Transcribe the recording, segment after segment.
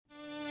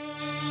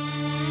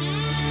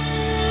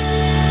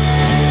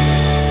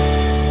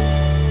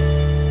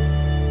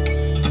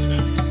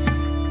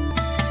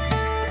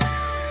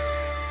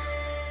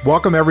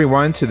Welcome,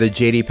 everyone, to the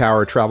JD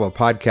Power Travel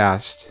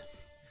Podcast.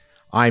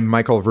 I'm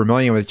Michael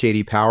Vermillion with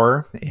JD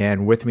Power,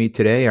 and with me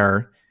today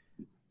are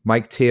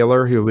Mike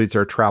Taylor, who leads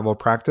our travel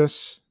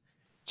practice,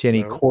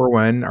 Jenny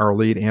Corwin, our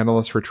lead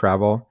analyst for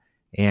travel,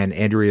 and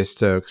Andrea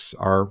Stokes,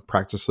 our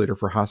practice leader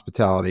for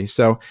hospitality.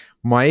 So,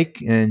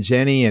 Mike and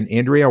Jenny and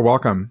Andrea,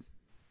 welcome.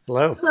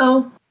 Hello.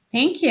 Hello.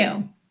 Thank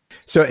you.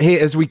 So, hey,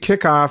 as we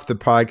kick off the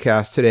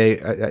podcast today,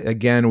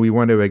 again, we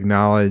want to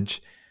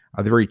acknowledge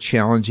the very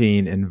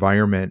challenging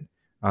environment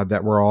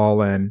that we're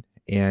all in,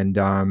 and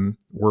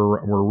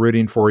we're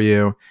rooting for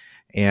you.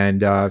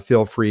 And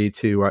feel free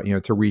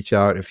to to reach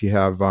out if you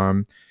have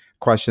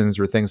questions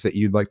or things that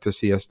you'd like to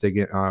see us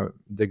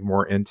dig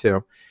more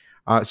into.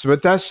 So,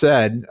 with that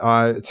said,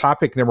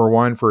 topic number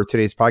one for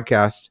today's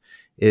podcast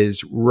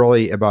is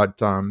really about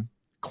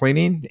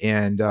cleaning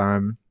and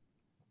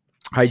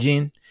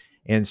hygiene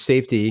and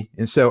safety.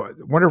 And so I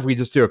wonder if we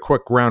just do a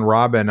quick round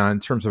robin in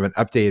terms of an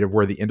update of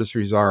where the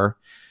industries are.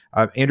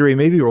 Andrea,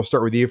 maybe we'll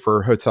start with you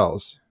for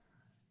hotels.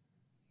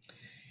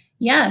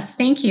 Yes,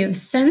 thank you.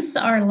 Since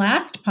our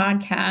last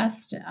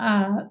podcast,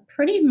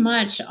 pretty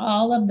much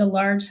all of the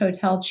large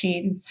hotel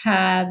chains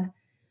have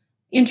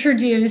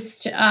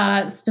introduced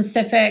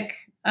specific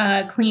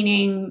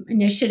cleaning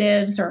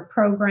initiatives or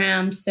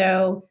programs.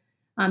 So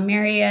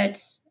Marriott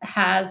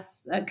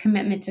has a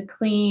commitment to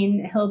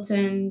clean.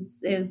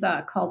 Hilton's is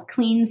called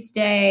Clean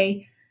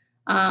Stay.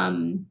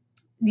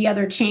 The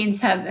other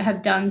chains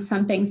have done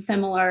something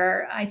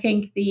similar. I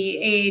think the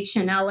AH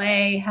in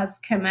LA has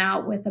come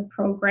out with a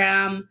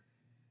program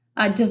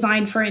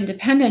designed for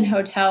independent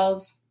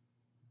hotels.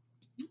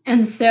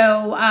 And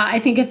so I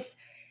think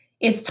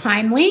it's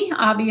timely.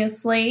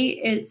 Obviously,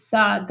 it's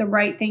the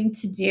right thing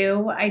to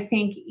do. I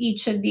think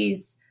each of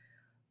these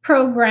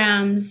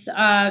programs,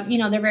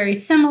 they're very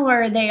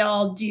similar. They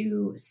all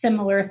do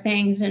similar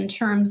things in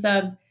terms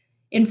of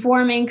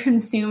informing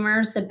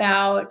consumers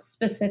about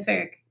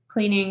specific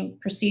cleaning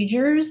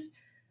procedures,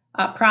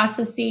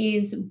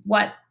 processes,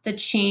 what the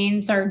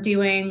chains are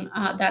doing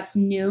that's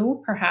new,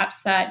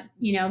 perhaps that,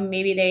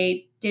 maybe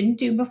they didn't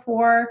do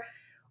before,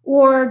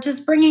 or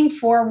just bringing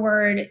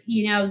forward,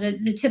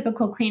 the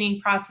typical cleaning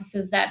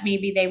processes that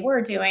maybe they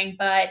were doing,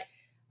 but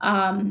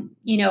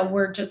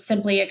were just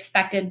simply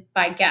expected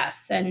by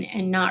guests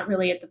and not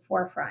really at the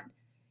forefront.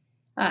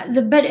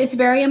 But it's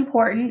very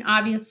important,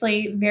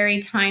 obviously, very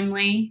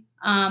timely.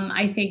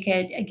 I think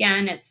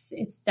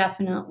it's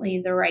definitely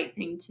the right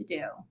thing to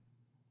do.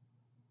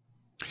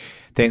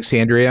 Thanks,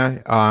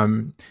 Andrea.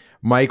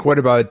 Mike, what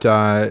about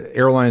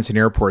airlines and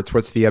airports?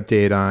 What's the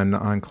update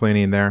on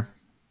cleaning there?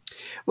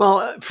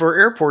 Well, for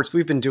airports,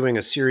 we've been doing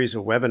a series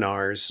of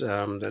webinars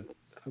that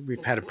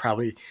we've had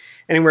probably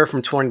anywhere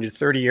from 20 to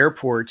 30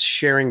 airports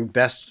sharing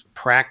best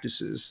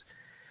practices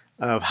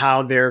of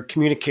how they're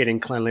communicating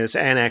cleanliness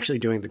and actually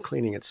doing the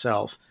cleaning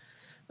itself.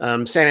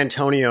 San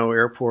Antonio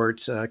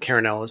Airport,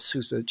 Karen Ellis,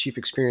 who's the chief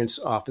experience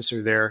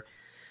officer there,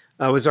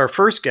 was our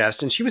first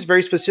guest, and she was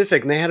very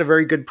specific, and they had a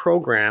very good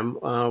program,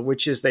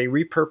 which is they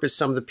repurposed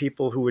some of the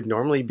people who would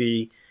normally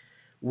be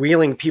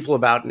wheeling people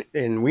about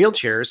in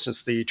wheelchairs,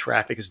 since the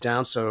traffic is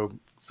down so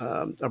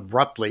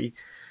abruptly.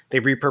 They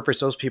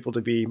repurposed those people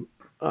to be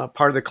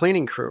part of the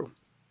cleaning crew.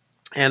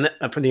 And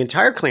for the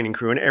entire cleaning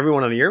crew and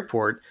everyone on the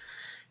airport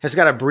has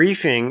got a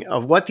briefing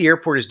of what the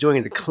airport is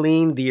doing to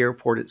clean the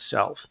airport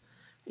itself.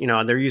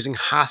 They're using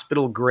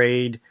hospital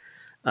grade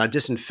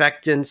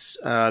disinfectants.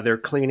 They're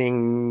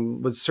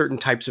cleaning with certain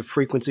types of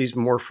frequencies,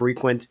 more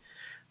frequent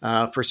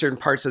for certain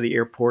parts of the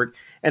airport.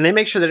 And they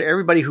make sure that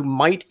everybody who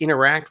might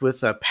interact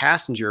with a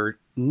passenger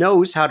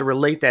knows how to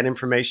relate that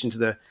information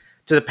to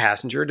the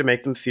passenger to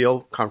make them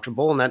feel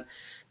comfortable and that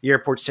the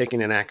airport's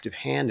taking an active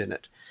hand in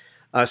it.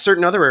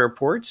 Certain other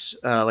airports,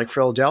 like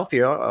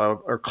Philadelphia,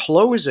 are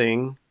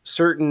closing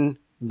certain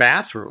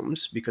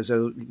bathrooms because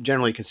they're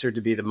generally considered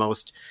to be the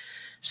most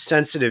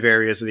sensitive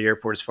areas of the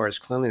airport as far as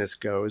cleanliness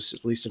goes,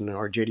 at least in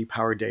our JD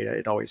Power data,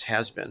 it always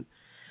has been.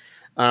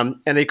 And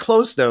they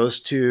closed those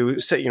to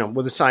say,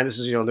 with a sign that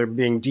says, they're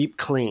being deep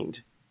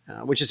cleaned,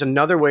 which is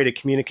another way to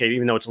communicate,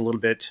 even though it's a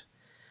little bit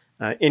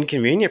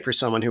inconvenient for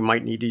someone who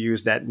might need to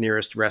use that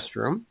nearest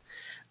restroom.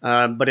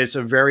 But it's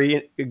a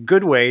very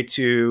good way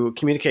to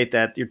communicate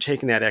that you're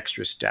taking that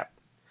extra step.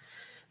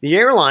 The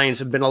airlines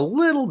have been a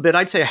little bit,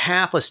 I'd say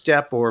half a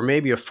step or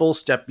maybe a full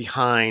step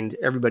behind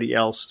everybody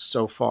else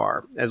so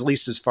far, at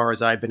least as far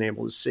as I've been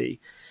able to see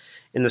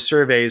in the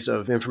surveys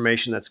of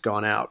information that's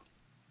gone out.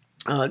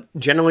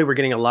 Generally, we're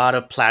getting a lot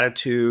of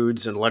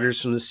platitudes and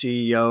letters from the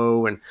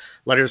CEO and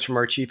letters from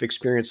our chief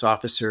experience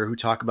officer who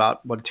talk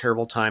about what a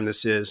terrible time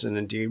this is. And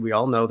indeed, we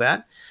all know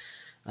that.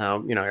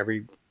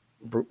 Every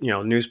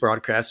news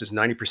broadcast is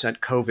 90%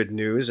 COVID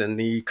news, and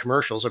the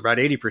commercials are about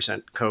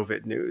 80%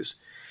 COVID news.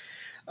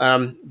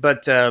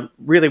 But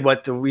really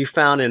what we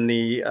found in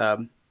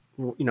the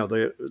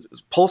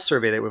Pulse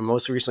survey that we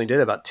most recently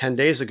did about 10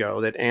 days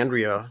ago that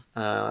Andrea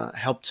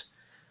helped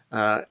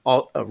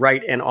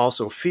write and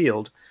also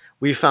field,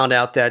 we found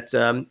out that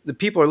the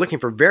people are looking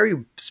for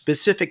very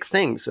specific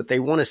things that they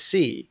want to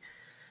see.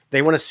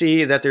 They want to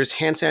see that there's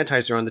hand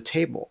sanitizer on the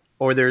table,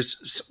 or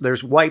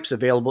there's wipes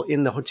available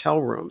in the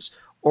hotel rooms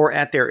or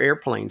at their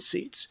airplane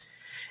seats.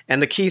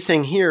 And the key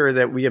thing here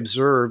that we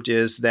observed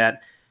is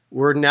that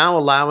we're now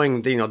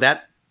allowing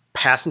that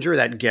passenger,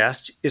 that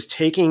guest, is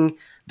taking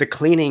the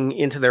cleaning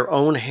into their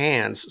own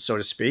hands, so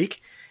to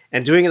speak,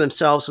 and doing it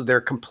themselves, so they're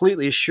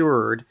completely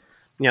assured,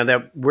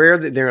 that where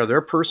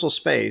their personal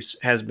space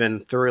has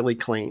been thoroughly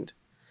cleaned.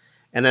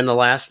 And then the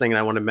last thing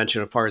I want to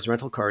mention as far as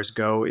rental cars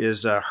go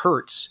is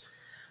Hertz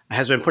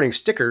has been putting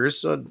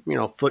stickers, foot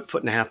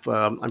and a half.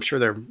 I'm sure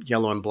they're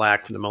yellow and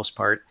black for the most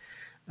part.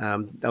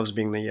 Those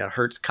being the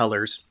Hertz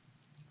colors,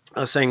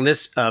 saying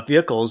this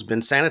vehicle has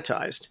been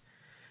sanitized.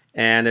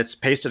 And it's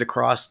pasted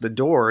across the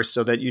door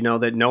so that you know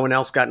that no one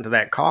else got into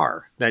that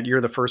car, that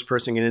you're the first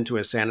person to get into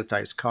a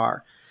sanitized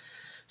car.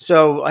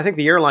 So I think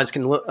the airlines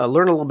can learn a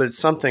little bit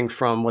something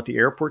from what the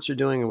airports are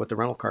doing and what the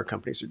rental car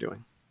companies are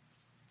doing.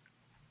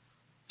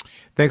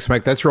 Thanks,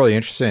 Mike. That's really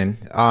interesting.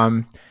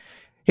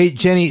 Hey,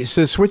 Jenny,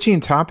 so switching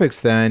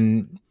topics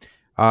then,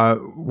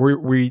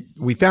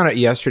 we found out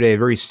yesterday,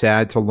 very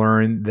sad to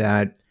learn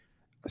that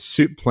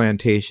Soup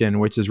Plantation,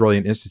 which is really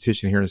an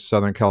institution here in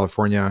Southern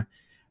California,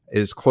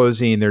 is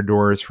closing their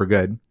doors for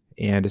good.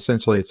 And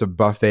essentially it's a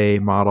buffet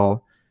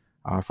model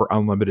for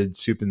unlimited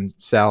soup and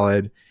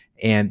salad.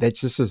 And that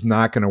just is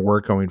not going to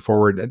work going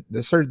forward.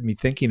 That started me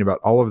thinking about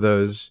all of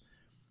those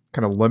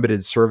kind of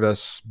limited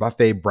service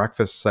buffet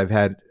breakfasts I've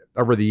had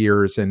over the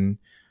years in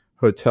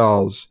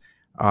hotels.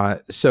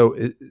 So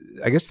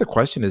I guess the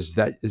question is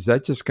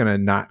that just going to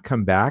not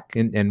come back?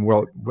 And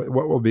what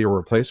will be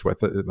replaced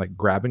with, like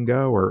grab and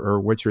go, or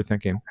what you're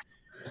thinking?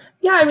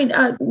 Yeah, I mean,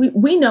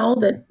 we know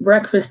that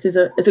breakfast is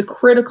a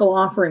critical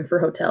offering for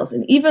hotels,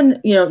 and even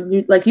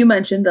like you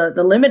mentioned,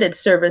 the limited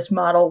service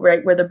model,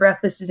 right, where the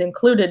breakfast is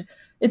included.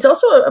 It's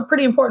also a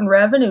pretty important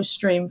revenue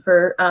stream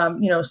for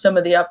some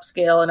of the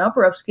upscale and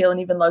upper upscale and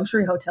even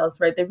luxury hotels,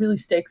 right? They really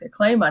stake their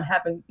claim on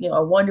having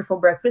a wonderful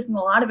breakfast, and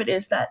a lot of it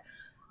is that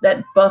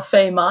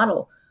buffet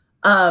model.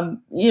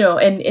 And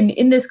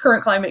in this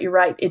current climate, you're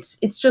right.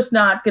 It's just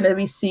not going to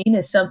be seen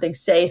as something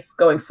safe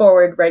going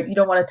forward, right? You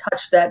don't want to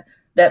touch that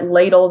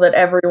ladle that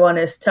everyone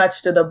has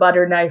touched, or the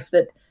butter knife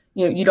that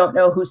you don't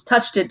know who's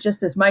touched it.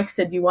 Just as Mike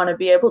said, you want to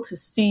be able to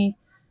see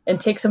and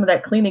take some of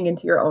that cleaning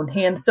into your own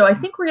hands. So I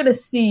think we're going to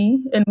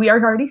see, and we are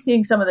already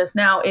seeing some of this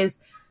now, is,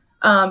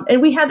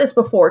 and we had this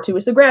before too,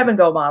 is the grab and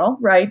go model,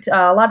 right?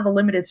 A lot of the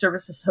limited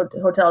services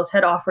hotels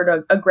had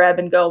offered a grab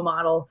and go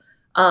model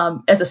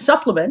as a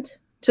supplement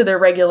to their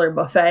regular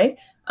buffet,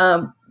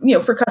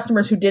 for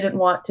customers who didn't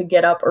want to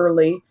get up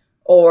early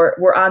or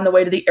were on the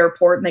way to the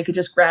airport and they could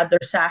just grab their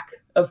sack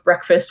of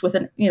breakfast with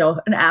an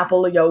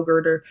apple, a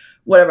yogurt, or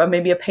whatever,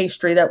 maybe a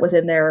pastry that was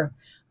in there.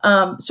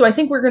 So I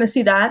think we're going to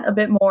see that a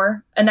bit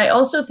more. And I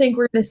also think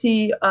we're going to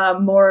see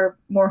more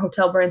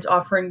hotel brands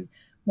offering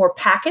more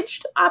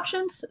packaged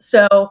options.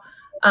 So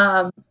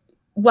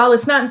while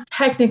it's not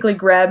technically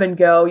grab and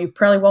go, you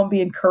probably won't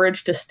be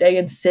encouraged to stay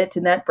and sit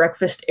in that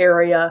breakfast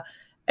area.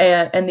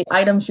 And the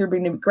items you're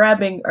going to be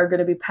grabbing are going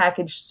to be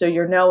packaged, so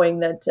you're knowing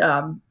that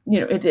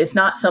it's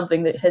not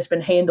something that has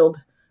been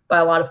handled by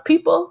a lot of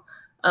people,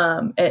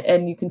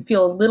 and you can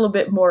feel a little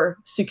bit more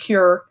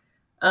secure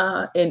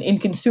in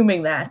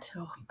consuming that,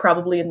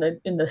 probably in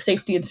the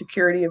safety and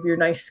security of your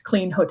nice,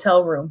 clean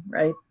hotel room,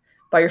 right,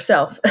 by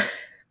yourself.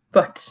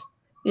 But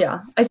yeah,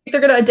 I think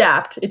they're going to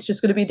adapt. It's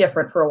just going to be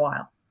different for a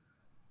while.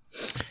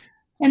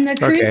 And the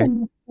cruise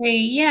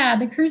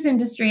the cruise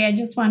industry, I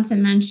just want to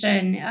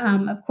mention,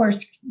 of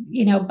course,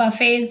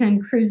 buffets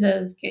and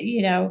cruises,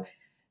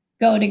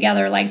 go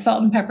together like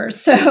salt and pepper.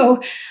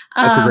 So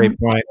that's a great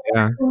point.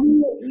 Yeah.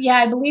 Yeah,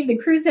 I believe the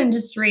cruise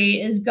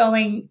industry is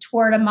going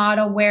toward a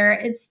model where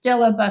it's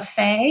still a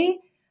buffet,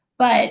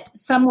 but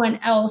someone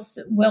else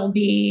will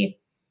be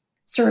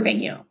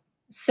serving you.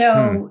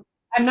 So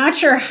I'm not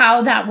sure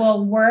how that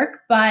will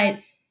work, but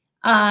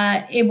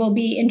it will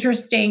be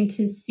interesting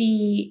to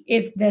see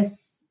if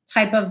this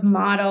type of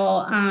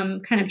model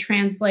kind of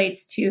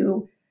translates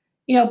to,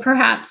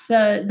 perhaps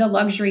the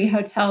luxury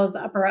hotels,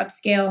 upper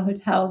upscale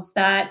hotels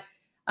that,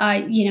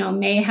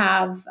 may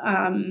have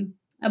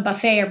a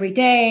buffet every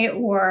day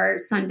or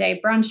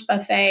Sunday brunch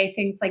buffet,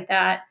 things like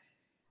that.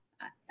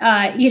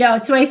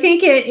 So I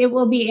think it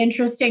will be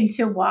interesting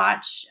to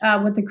watch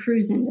what the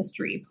cruise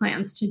industry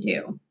plans to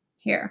do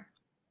here.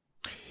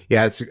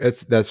 Yeah,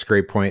 that's a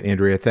great point,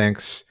 Andrea.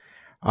 Thanks.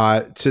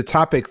 To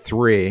topic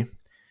 3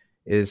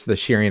 is the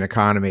sharing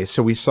economy.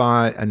 So we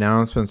saw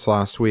announcements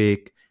last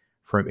week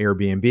from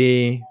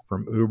Airbnb,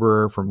 from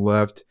Uber, from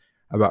Lyft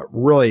about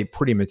really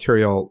pretty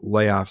material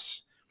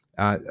layoffs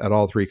at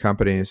all 3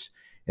 companies.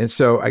 And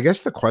so I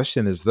guess the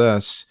question is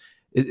this,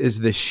 is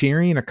the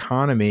sharing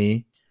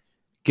economy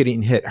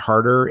getting hit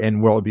harder,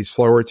 and will it be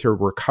slower to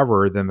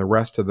recover than the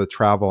rest of the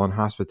travel and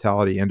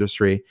hospitality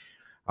industry?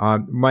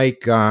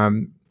 Mike, why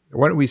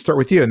don't we start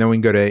with you, and then we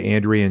can go to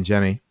Andrea and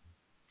Jenny.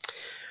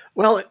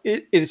 Well,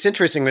 it's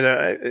interesting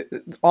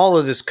that all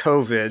of this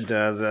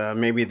COVID,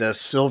 maybe the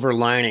silver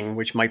lining,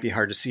 which might be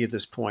hard to see at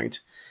this point,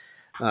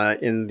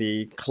 in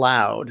the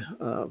cloud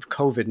of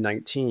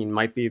COVID-19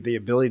 might be the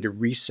ability to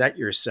reset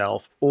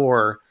yourself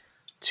or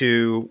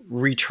to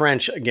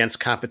retrench against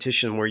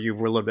competition where you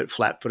were a little bit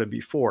flat-footed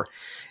before.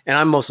 And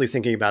I'm mostly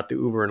thinking about the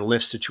Uber and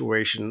Lyft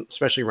situation,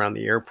 especially around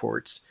the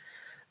airports.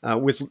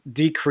 With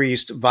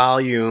decreased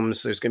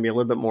volumes, there's going to be a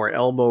little bit more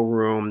elbow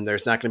room.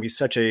 There's not going to be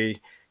such a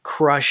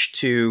crush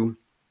to,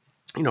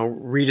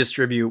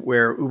 redistribute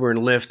where Uber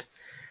and Lyft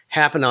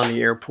happen on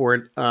the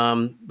airport.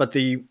 But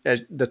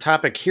the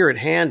topic here at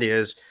hand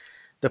is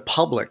the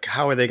public.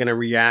 How are they going to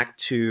react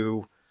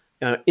to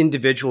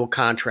individual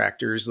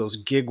contractors, those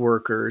gig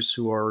workers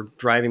who are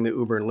driving the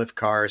Uber and Lyft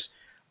cars?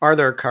 Are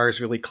their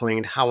cars really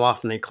cleaned? How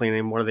often they clean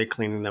them? What are they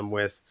cleaning them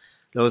with?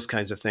 Those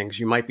kinds of things.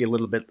 You might be a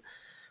little bit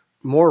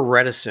more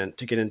reticent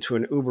to get into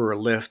an Uber or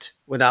Lyft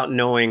without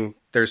knowing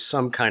there's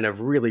some kind of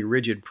really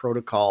rigid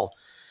protocol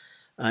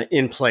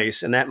in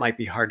place. And that might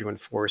be hard to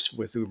enforce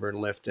with Uber and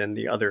Lyft and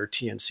the other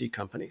TNC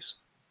companies.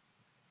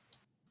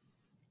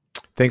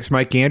 Thanks,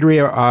 Mike.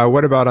 Andrea,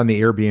 what about on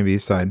the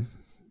Airbnb side?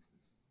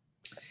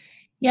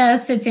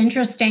 Yes, it's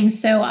interesting.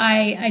 So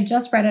I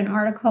just read an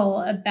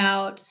article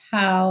about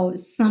how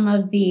some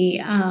of the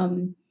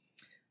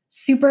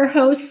super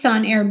hosts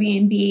on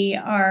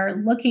Airbnb are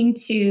looking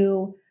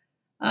to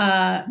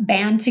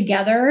band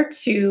together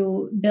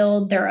to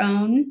build their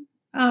own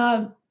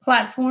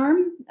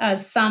platform.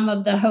 Some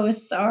of the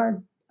hosts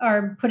are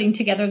putting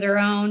together their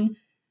own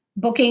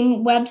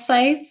booking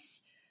websites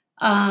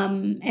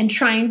and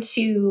trying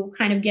to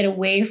kind of get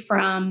away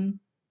from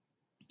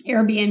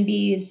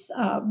Airbnb's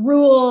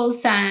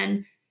rules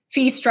and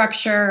fee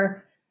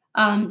structure.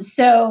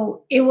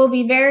 So it will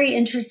be very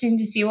interesting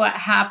to see what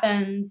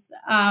happens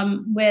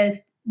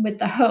with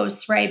the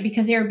hosts, right?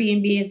 Because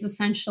Airbnb is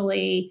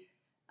essentially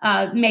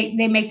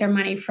they make their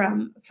money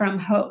from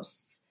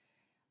hosts.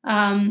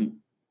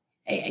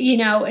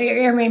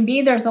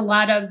 Airbnb, there's a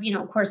lot of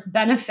of course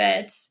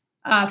benefit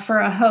for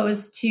a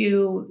host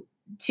to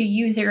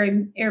use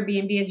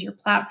Airbnb as your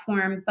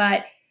platform,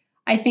 but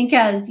I think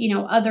as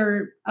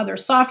other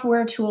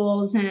software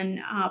tools and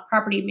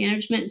property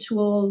management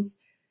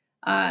tools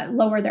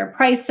lower their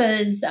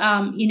prices,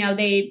 I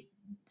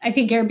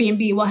think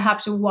Airbnb will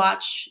have to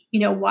watch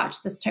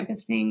this type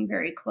of thing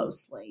very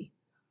closely.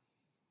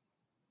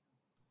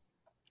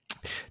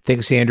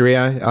 Thanks,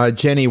 Andrea.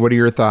 Jenny, what are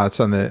your thoughts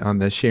on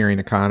the sharing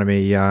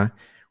economy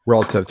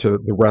relative to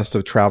the rest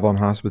of travel and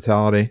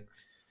hospitality?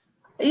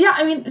 Yeah,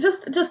 I mean,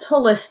 just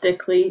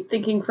holistically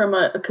thinking from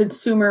a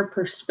consumer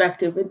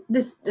perspective,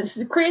 this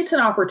creates an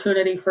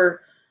opportunity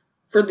for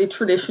the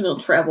traditional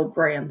travel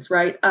brands,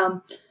 right?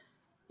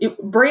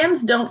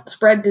 Brands don't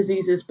spread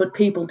diseases, but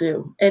people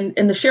do, and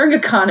the sharing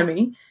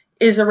economy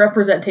is a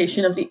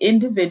representation of the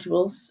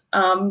individuals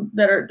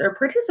that are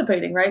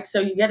participating, right? So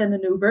you get in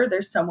an Uber,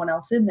 there's someone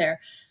else in there.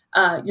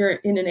 You're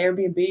in an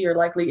Airbnb, you're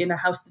likely in a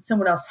house that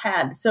someone else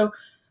had. So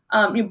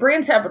your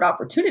brands have an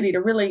opportunity to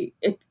really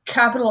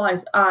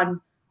capitalize on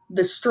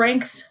the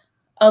strength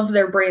of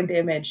their brand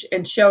image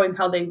and showing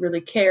how they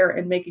really care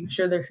and making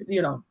sure they're,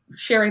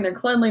 sharing their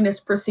cleanliness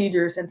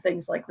procedures and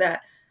things like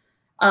that.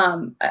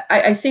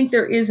 I think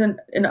there is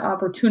an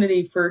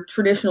opportunity for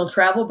traditional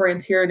travel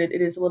brands here, and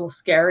it is a little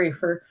scary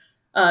for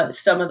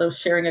some of those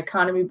sharing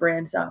economy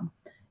brands,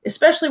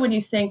 especially when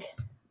you think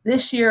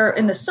this year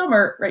in the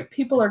summer, right?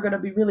 People are going to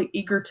be really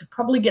eager to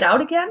probably get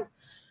out again,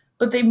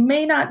 but they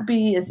may not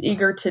be as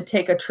eager to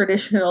take a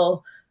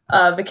traditional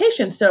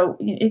vacation. So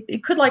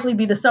it could likely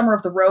be the summer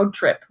of the road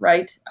trip,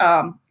 right?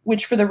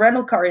 Which for the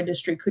rental car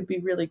industry could be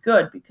really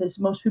good because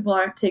most people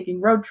aren't taking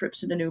road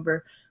trips in an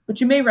Uber,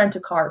 but you may rent a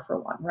car for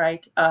one,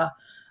 right?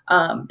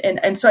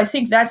 And so I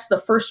think that's the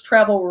first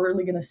travel we're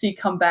really going to see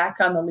come back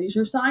on the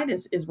leisure side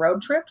is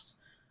road trips.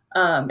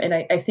 And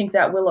I think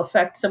that will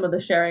affect some of the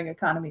sharing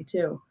economy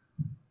too.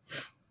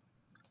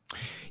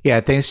 Yeah,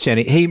 thanks,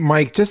 Jenny. Hey,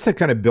 Mike, just to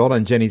kind of build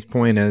on Jenny's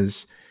point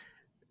as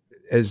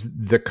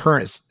the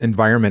current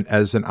environment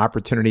as an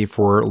opportunity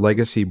for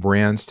legacy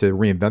brands to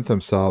reinvent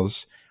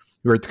themselves.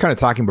 We were kind of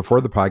talking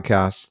before the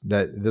podcast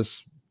that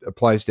this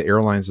applies to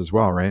airlines as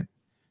well, right?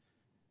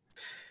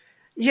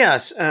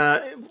 Yes.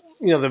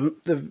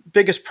 The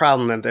biggest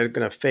problem that they're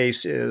going to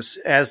face is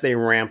as they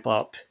ramp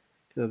up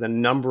the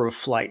number of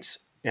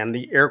flights and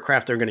the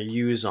aircraft they're going to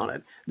use on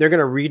it, they're going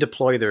to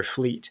redeploy their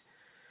fleet.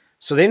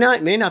 So they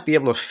may not be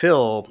able to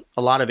fill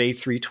a lot of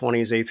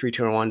A320s,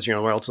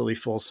 A321s, relatively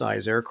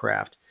full-size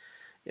aircraft.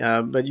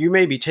 But you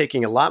may be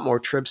taking a lot more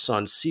trips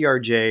on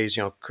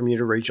CRJs,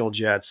 commuter regional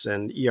jets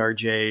and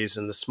ERJs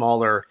and the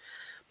smaller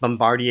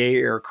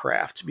Bombardier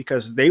aircraft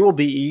because they will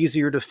be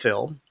easier to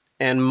fill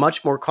and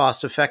much more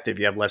cost effective.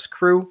 You have less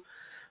crew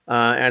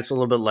and it's a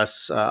little bit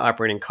less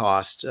operating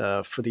cost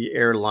for the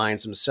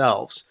airlines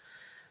themselves.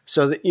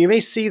 So you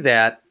may see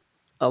that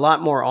a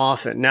lot more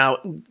often. Now,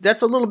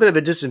 that's a little bit of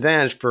a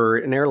disadvantage for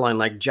an airline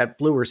like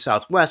JetBlue or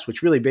Southwest,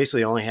 which really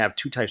basically only have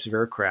two types of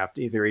aircraft,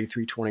 either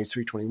A320s,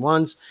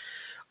 321s,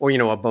 or, a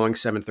Boeing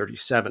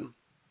 737.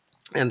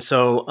 And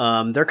so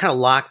they're kind of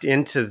locked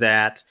into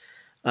that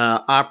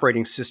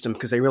operating system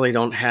because they really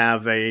don't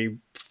have a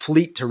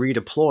fleet to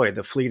redeploy.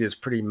 The fleet is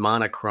pretty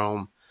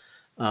monochrome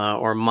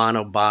or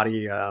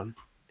monobody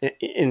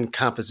in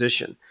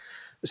composition.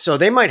 So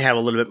they might have a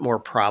little bit more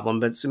problem,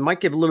 but it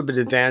might give a little bit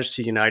of advantage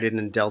to United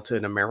and Delta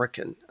and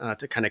American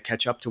to kind of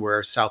catch up to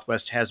where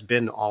Southwest has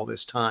been all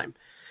this time.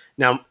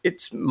 Now,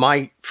 it's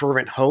my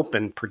fervent hope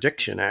and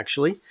prediction,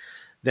 actually,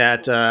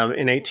 that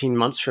in 18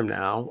 months from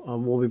now,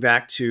 we'll be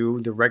back to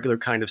the regular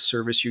kind of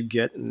service you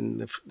get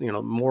and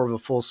more of a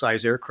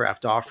full-size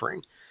aircraft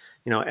offering,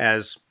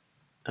 as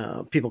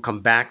people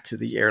come back to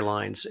the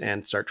airlines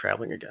and start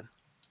traveling again.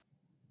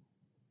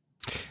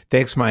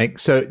 Thanks, Mike.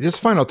 So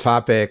just final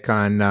topic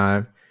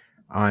on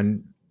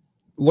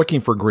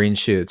looking for green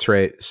shoots,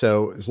 right?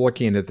 So I was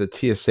looking at the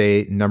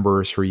TSA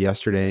numbers for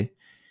yesterday,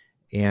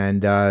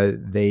 and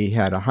they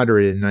had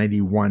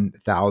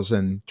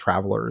 191,000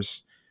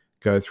 travelers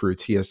go through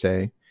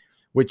TSA,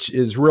 which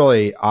is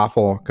really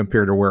awful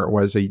compared to where it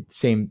was the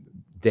same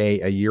day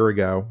a year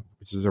ago,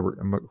 which is over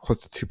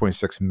close to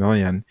 2.6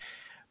 million.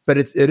 But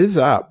it is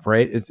up,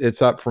 right?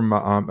 It's up from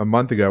a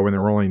month ago when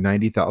there were only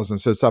 90,000.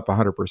 So it's up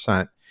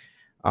 100%.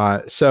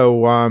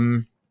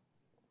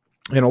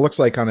 It looks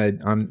like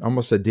on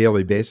almost a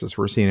daily basis,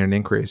 we're seeing an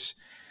increase.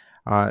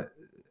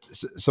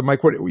 So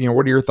Mike, what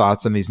are your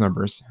thoughts on these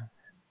numbers?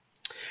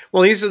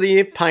 Well, these are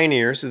the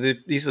pioneers.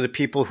 These are the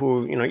people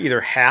who,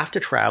 either have to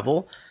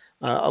travel.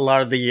 A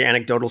lot of the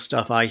anecdotal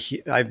stuff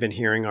I've been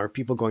hearing are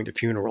people going to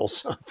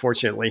funerals.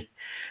 Unfortunately,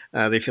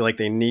 they feel like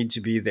they need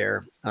to be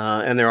there.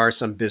 And there are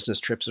some business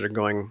trips that are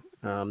going,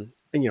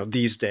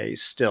 these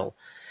days still.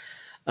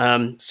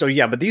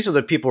 But these are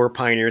the people who are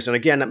pioneers. And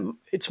again,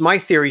 it's my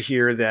theory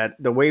here that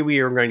the way we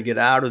are going to get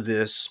out of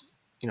this,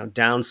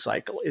 down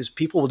cycle is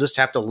people will just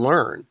have to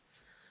learn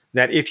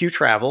that if you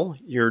travel,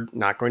 you're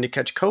not going to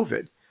catch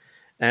COVID.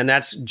 And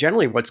that's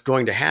generally what's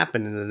going to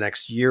happen in the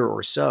next year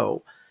or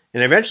so.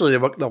 And eventually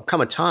there'll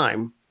come a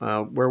time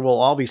where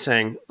we'll all be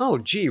saying, oh,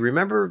 gee,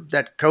 remember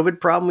that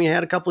COVID problem we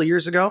had a couple of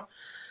years ago?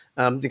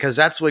 Because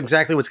that's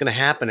exactly what's going to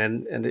happen.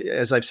 And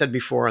as I've said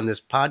before on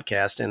this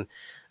podcast and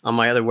on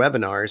my other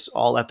webinars,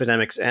 all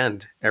epidemics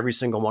end, every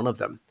single one of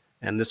them.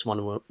 And this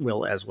one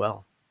will as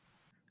well.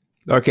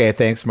 Okay,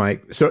 thanks,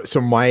 Mike. So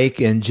Mike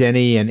and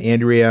Jenny and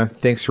Andrea,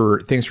 thanks for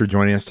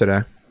joining us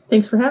today.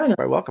 Thanks for having us.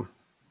 You're welcome.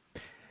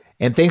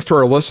 And thanks to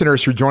our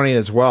listeners for joining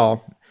as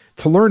well.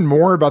 To learn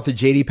more about the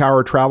J.D.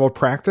 Power travel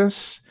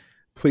practice,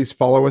 please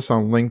follow us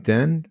on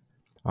LinkedIn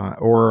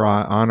or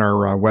on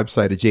our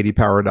website at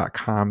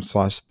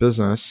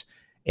jdpower.com/business.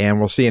 And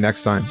we'll see you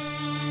next time.